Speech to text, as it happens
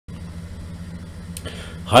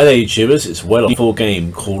Hi there YouTubers, it's Wailordlover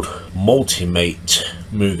game called Multimate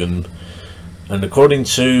Mugen, and according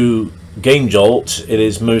to Game Jolt it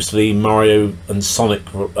is mostly Mario and Sonic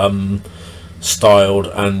styled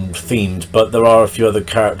and themed, but there are a few other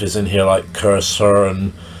characters in here like Cursor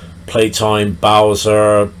and Playtime,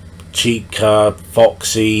 Bowser, Chica,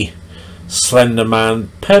 Foxy, Slenderman,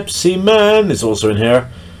 Pepsi Man is also in here,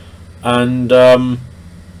 and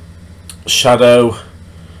Shadow,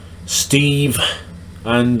 Steve,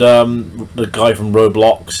 and the guy from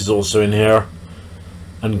Roblox is also in here,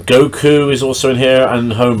 and Goku is also in here,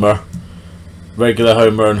 and Homer, regular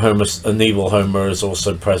Homer, and Homer, an evil Homer is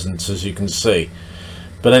also present, as you can see.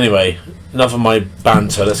 But anyway, enough of my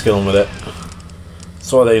banter, let's get on with it.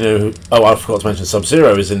 So they know who, oh, I forgot to mention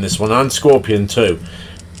Sub-Zero is in this one, and Scorpion too.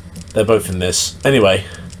 They're both in this. Anyway,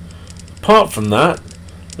 apart from that,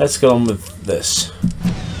 let's get on with this.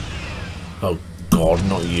 Oh god,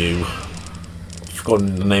 not you. I've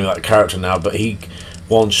forgotten the name of that character now, but he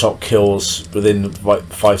one-shot kills within like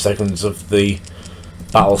 5 seconds of the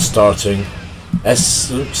battle starting.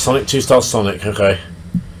 Sonic 2-star Sonic, okay.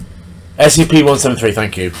 SCP-173,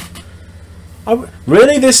 thank you.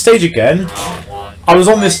 Really? This stage again? I was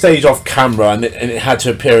on this stage off camera and it had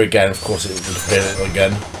to appear again. Of course it would appear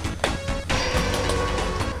again.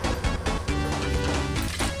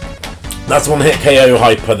 That's one hit KO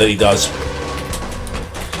hyper that he does.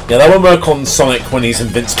 Yeah, that won't work on Sonic when he's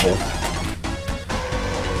invincible.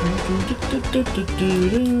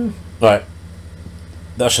 Right.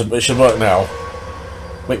 It should work now.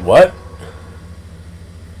 Wait, what?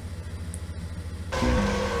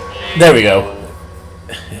 There we go.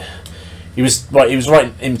 He was like in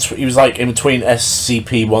between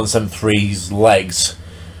SCP-173's legs,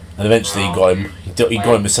 and eventually he got him. He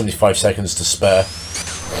got him with 75 seconds to spare.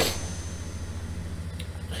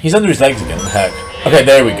 He's under his legs again. What the heck? Okay,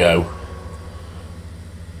 there we go.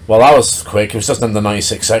 Well, that was quick. It was just under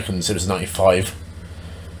 96 seconds. It was 95.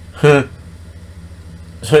 Huh.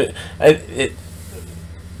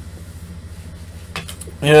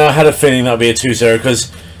 Yeah, I had a feeling that would be a 2-0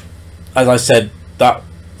 because, as I said, that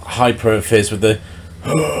hyper of his with the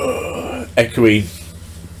echoey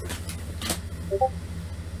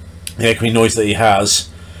noise that he has,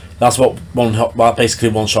 that's what basically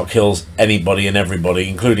one-shot kills anybody and everybody,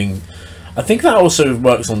 including, I think that also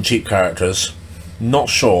works on cheap characters. Not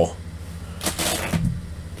sure.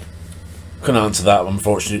 Couldn't answer that,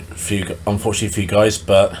 unfortunately for you guys,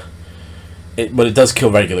 but it does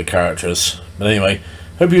kill regular characters. But anyway,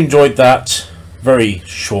 hope you enjoyed that very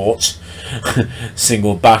short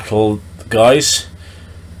single battle, guys,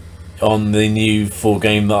 on the new full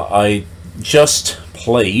game that I just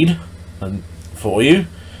played and for you.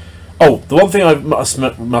 Oh, the one thing I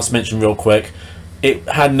must mention real quick, it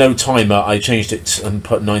had no timer. I changed it and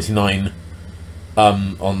put 99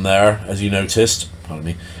 on there, as you noticed. Pardon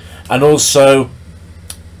me. And also,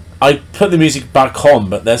 I put the music back on,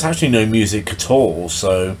 but there's actually no music at all.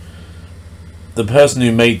 So the person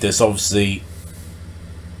who made this, obviously,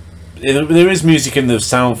 there is music in the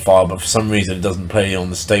sound file, but for some reason it doesn't play on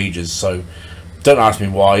the stages. So don't ask me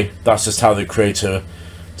why. That's just how the creator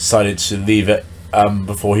decided to leave it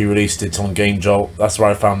before he released it on Game Jolt. That's where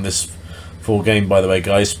I found this full game, by the way,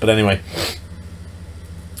 guys. But anyway,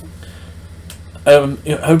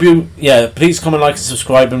 hope you, please comment, like, and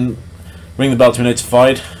subscribe, and ring the bell to be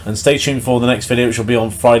notified. And stay tuned for the next video, which will be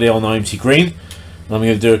on Friday on IMT Green. And I'm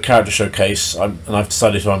going to do a character showcase, and I've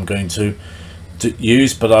decided who I'm going to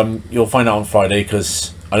use, but you'll find out on Friday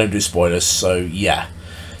because I don't do spoilers. So yeah,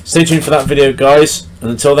 stay tuned for that video, guys.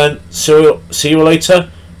 And until then, see you later.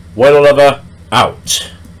 Wailordlover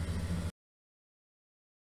out.